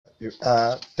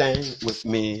Stand with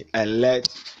me and let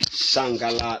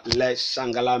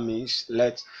Shangala means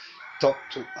let's talk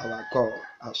to our God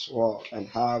as well and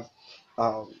have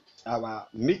our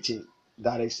meeting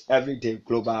that is everyday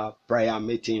global prayer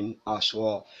meeting as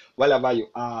well. Wherever you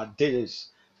are, this is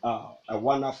a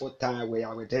wonderful time. We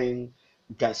are within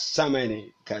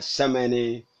Gethsemane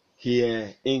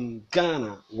here in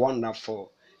Ghana.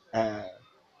 Wonderful. And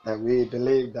we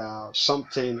believe that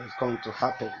something is going to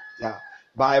happen. Yeah.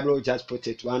 Bible just put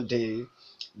it one day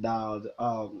that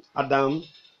Adam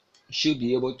should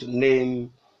be able to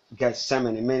name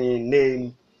Gethsemane, meaning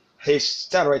name his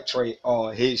territory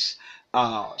or his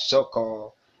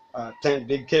so-called thing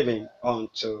be given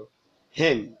unto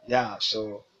him. Yeah,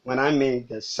 so when I mean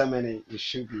Gethsemane, you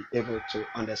should be able to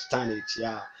understand it.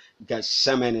 Yeah,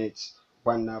 Gethsemane is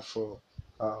wonderful.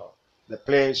 The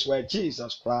place where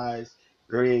Jesus Christ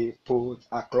really put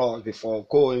a clause before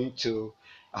going to,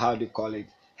 how do you call it,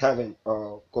 heaven,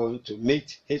 or going to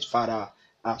meet his father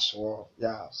as well.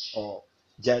 Yeah, or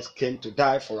just came to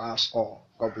die for us all.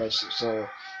 God bless you. So,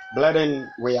 brethren,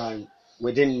 we are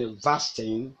within the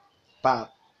fasting part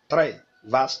 3.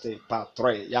 Fasting part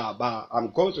 3. Yeah, but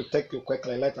I'm going to take you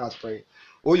quickly. Let us pray.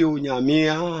 Oyo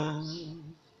nyamia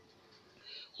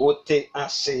ote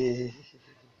ase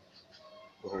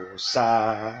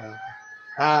osa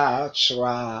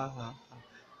atra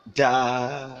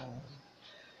da.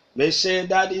 Me say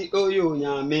daddy oyo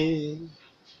nyami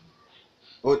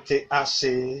ote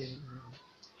ase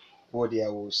odia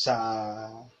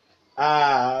osa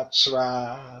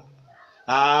atra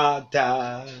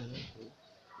ada.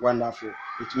 Wonderful.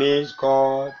 It means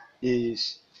God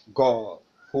is God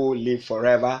who live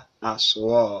forever as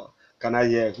well. Can I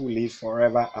hear who live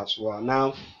forever as well?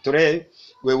 Now, today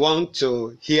we want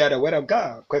to hear the word of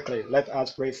God. Quickly, let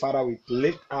us pray. Father, we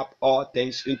lift up all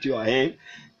things into your hand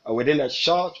within a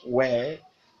short way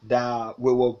that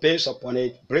we will base upon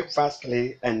it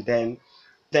breakfastly and then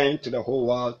turn to the whole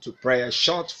world to pray a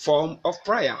short form of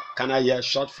prayer. Can I hear a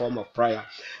short form of prayer?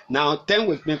 Now, turn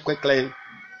with me quickly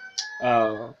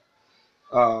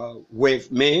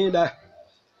with me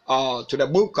to the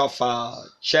book of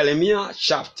Jeremiah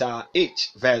chapter 8,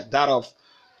 verse that of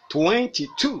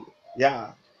 22.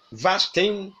 Yeah, verse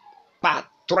 10, part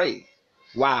 3.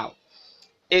 Wow.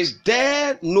 Is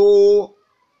there no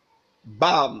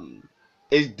balm?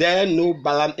 Is there no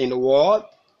balm in the world?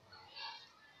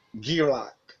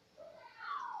 Gilak.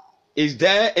 Is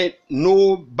there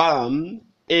no balm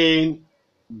in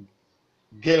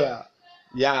Gilead?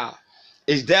 Yeah.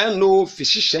 Is there no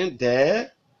physician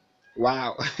there?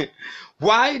 Wow.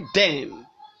 Why then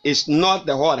is not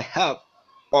the whole help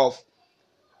of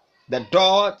the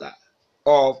daughter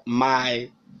of my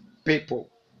people?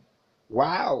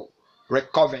 Wow.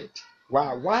 Recovered.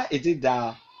 Wow. Why is it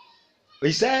that?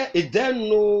 Is there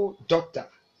no doctor?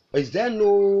 Is there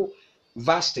no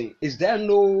vaccine? Is there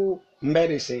no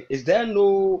medicine? Is there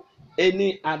no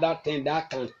any other thing that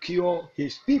can cure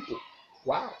his people?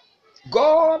 Wow.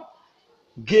 God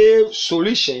gave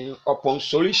solution upon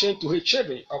solution to his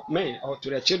children of men, or to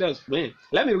the children of men.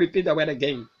 Let me repeat the word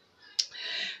again.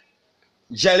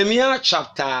 Jeremiah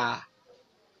chapter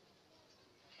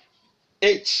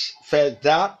 8, verse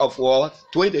that of what?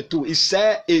 22. It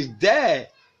said, Is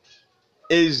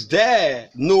there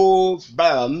no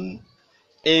balm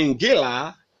in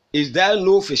Gilead? Is there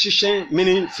no physician?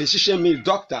 Meaning physician means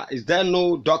doctor. Is there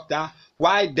no doctor?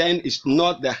 Why then is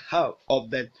not the health of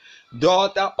the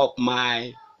daughter of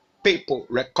my people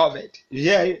recovered?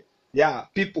 Yeah,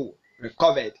 people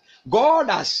recovered. God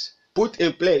has put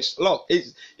in place. Look,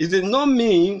 it does not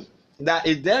mean that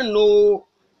is there no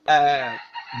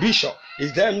bishop,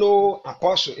 is there no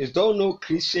apostle, is there no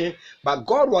Christian, but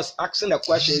God was asking the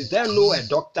question, is there no a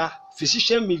doctor?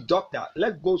 Physician means doctor.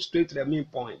 Let's go straight to the main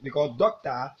point, because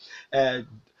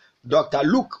Dr.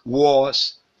 Luke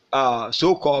was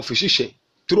so-called physician.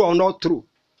 True or not true?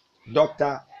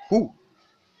 Dr.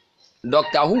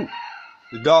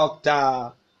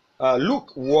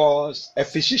 Luke was a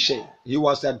physician. He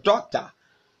was a doctor,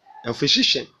 a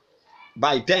physician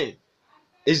by then.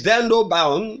 Is there no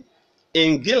balm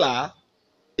in Gilead?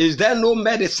 Is there no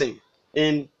medicine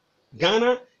in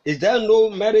Ghana? Is there no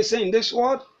medicine in this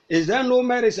world? Is there no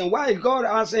medicine? Why is God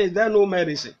asking, is there no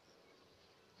medicine?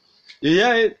 You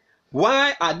hear it?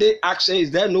 Why are they asking,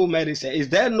 is there no medicine? Is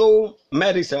there no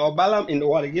medicine or balm in the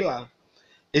world, Gilead?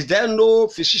 Is there no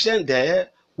physician there?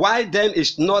 Why then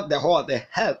is not the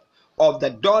health of the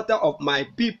daughter of my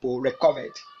people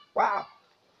recovered? Wow.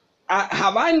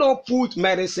 Have I not put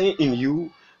medicine in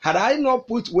you? Had I not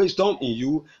put wisdom in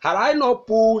you? Had I not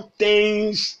put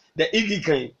things, the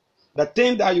ingredient, the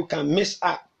thing that you can mix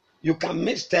up, you can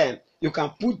mix them, you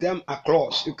can put them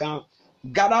across. You can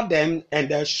gather them and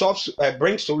then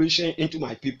bring solution into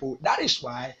my people. That is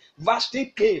why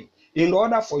fasting came in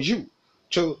order for you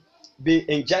to be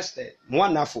ingested.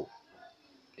 Wonderful.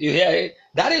 You hear it?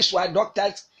 That is why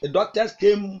doctors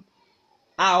came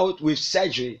out with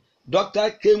surgery. Doctor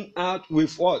came out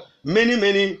with what?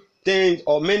 Many things,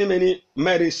 or many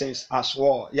medicines as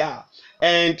well. Yeah.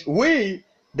 And we,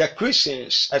 the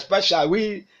Christians, especially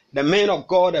we, the men of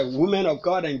God and women of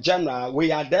God in general,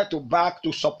 we are there to back,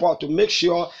 to support, to make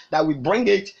sure that we bring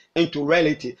it into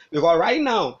reality. Because right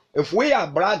now, if we are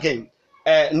bragging,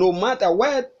 no matter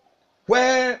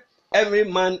where every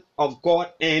man of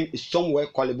God is somewhere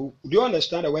Kolibu. Do you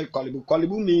understand the word Kolibu?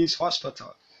 Kolibu means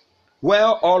hospital. Where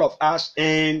all of us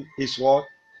in is what?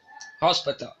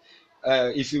 Hospital.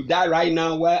 If you die right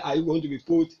now, where are you going to be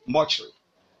put? Mortuary.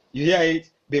 You hear it?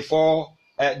 Before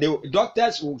the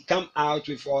doctors will come out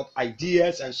with what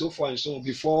ideas and so forth and so on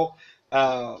before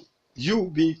you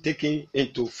be taken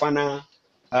into final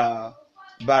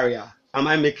barrier. Am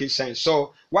I making sense?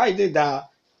 So why is it that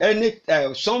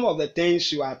some of the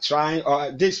things you are trying,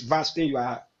 or this vast thing you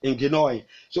are ignoring?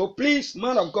 So please,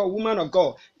 man of God, woman of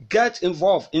God, get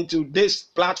involved into this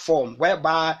platform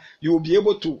whereby you will be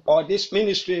able to, or this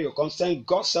ministry, you concern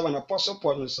God's servant, Apostle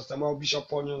Paul, Asamoah, Bishop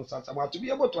Paul, Asamoah, to be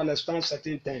able to understand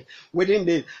certain things within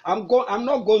this. I'm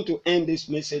not going to end this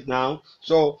message now.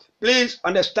 So please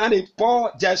understand it.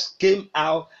 Paul just came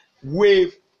out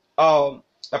with a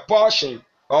portion,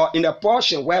 or in a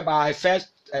portion whereby First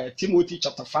Timothy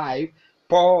chapter 5,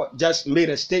 Paul just made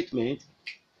a statement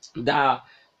that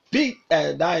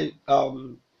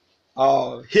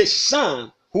his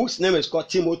son, whose name is called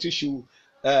Timothy, should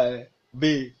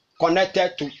be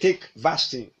connected to take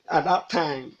fasting. At that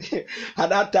time,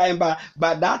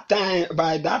 by that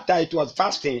time it was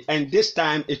fasting, and this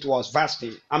time it was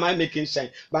fasting. Am I making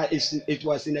sense? But it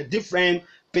was in a different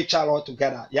picture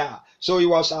altogether. Yeah. So he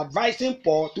was advising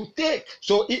Paul to take.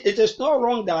 So it is not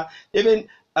wrong that even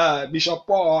Bishop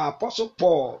Paul or Apostle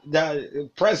Paul, the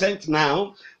present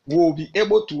now, will be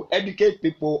able to educate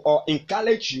people or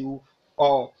encourage you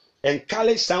or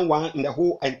encourage someone in the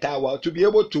whole entire world to be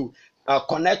able to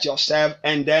connect yourself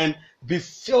and then be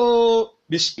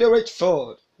spirit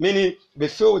filled, meaning be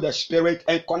filled with the Spirit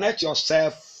and connect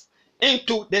yourself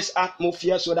into this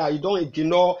atmosphere so that you don't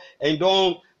ignore and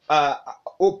don't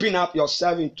open up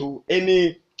yourself into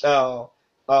any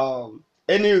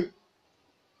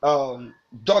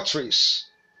doctrines,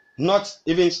 not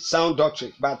even sound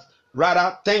doctrine, but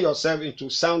rather turn yourself into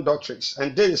sound doctrines.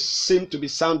 And this seems to be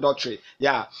sound doctrine.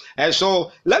 Yeah. And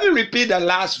so let me repeat the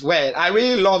last word. I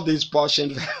really love this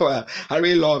portion. Well, I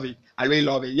really love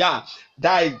it. Yeah.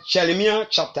 That Jeremiah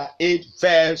chapter 8,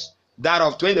 verse that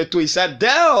of 22. He said,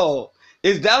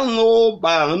 is there no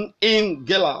balm in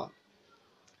Gilead?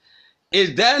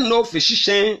 Is there no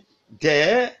physician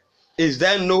there? Is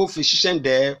there no physician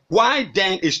there? Why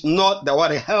then is not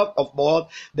the help of God,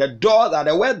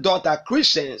 the word daughter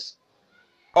Christians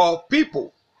or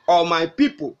people or my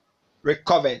people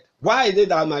recovered? Why is it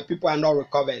that my people are not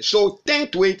recovered? So turn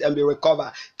to it and be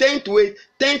recovered. Turn to it,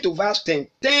 turn to verse 10,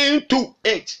 turn to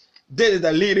it. This is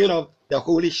the leading of the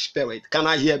Holy Spirit. Can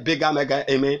I hear bigger mega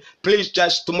amen? Please,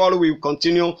 just tomorrow we will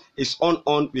continue. It's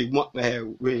on.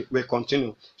 We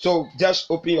continue. So just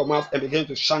open your mouth and begin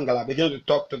to shangala, begin to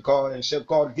talk to God and say,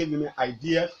 God, give me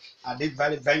ideas at this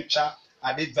very venture,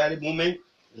 at this very moment.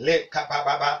 Le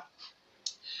kababa,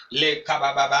 le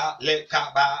kababa, le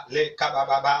kaba, le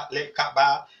kababa, le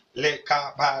kaba, le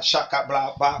kaba,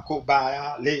 shakabla ba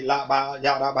kubaya, le laba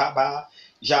yarababa.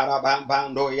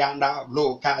 Jarabambando yanda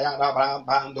Luka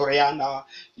Yarabambando Rianda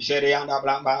Jerianda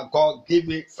Blamba. God, give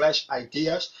me fresh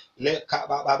ideas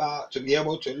to be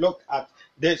able to look at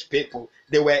these people.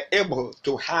 They were able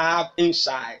to have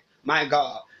insight, my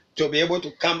God, to be able to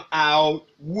come out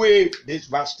with this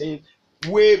vaccine,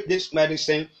 with this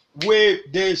medicine, with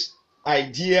these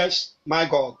ideas, my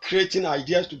God, creating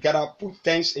ideas together, put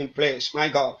things in place, my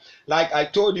God. Like I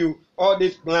told you, all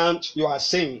these plans you are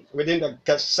seeing within the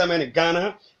Gethsemane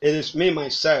Ghana, it is me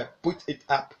myself, put it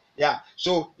up. Yeah.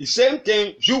 So the same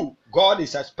thing, God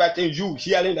is expecting you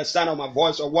hearing the sound of my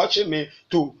voice or watching me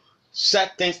to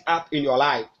set things up in your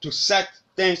life, to set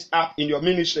things up in your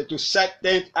ministry, to set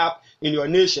things up in your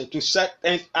nation, to set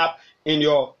things up in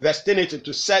your vicinity,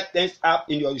 to set things up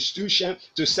in your institution,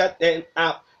 to set things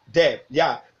up there.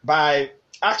 Yeah. By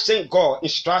asking God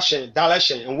instruction,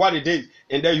 direction, and what it is,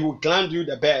 and then He will grant you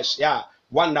the best. Yeah,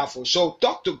 wonderful. So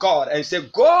talk to God and say,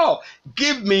 God,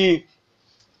 give me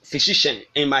physician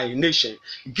in my nation.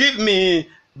 Give me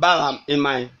Balaam in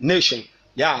my nation.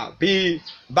 Yeah, be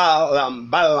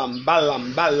Balaam.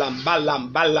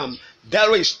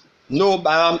 There is